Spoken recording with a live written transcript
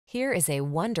Here is a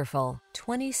wonderful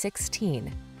 2016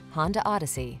 Honda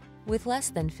Odyssey. With less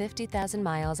than 50,000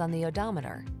 miles on the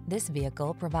odometer, this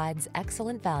vehicle provides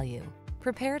excellent value.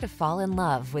 Prepare to fall in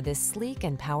love with this sleek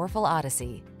and powerful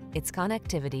Odyssey. Its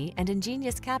connectivity and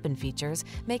ingenious cabin features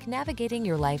make navigating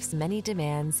your life's many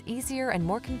demands easier and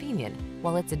more convenient,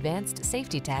 while its advanced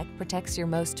safety tech protects your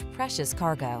most precious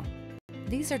cargo.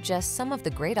 These are just some of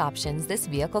the great options this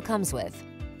vehicle comes with: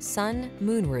 sun,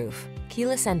 moonroof,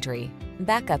 keyless entry,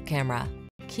 backup camera,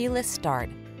 keyless start,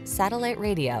 satellite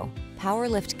radio, power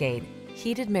liftgate,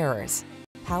 heated mirrors,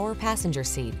 power passenger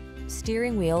seat,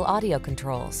 steering wheel audio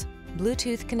controls,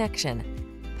 Bluetooth connection.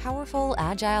 Powerful,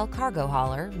 agile cargo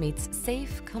hauler meets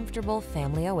safe, comfortable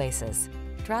family oasis.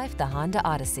 Drive the Honda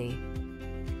Odyssey.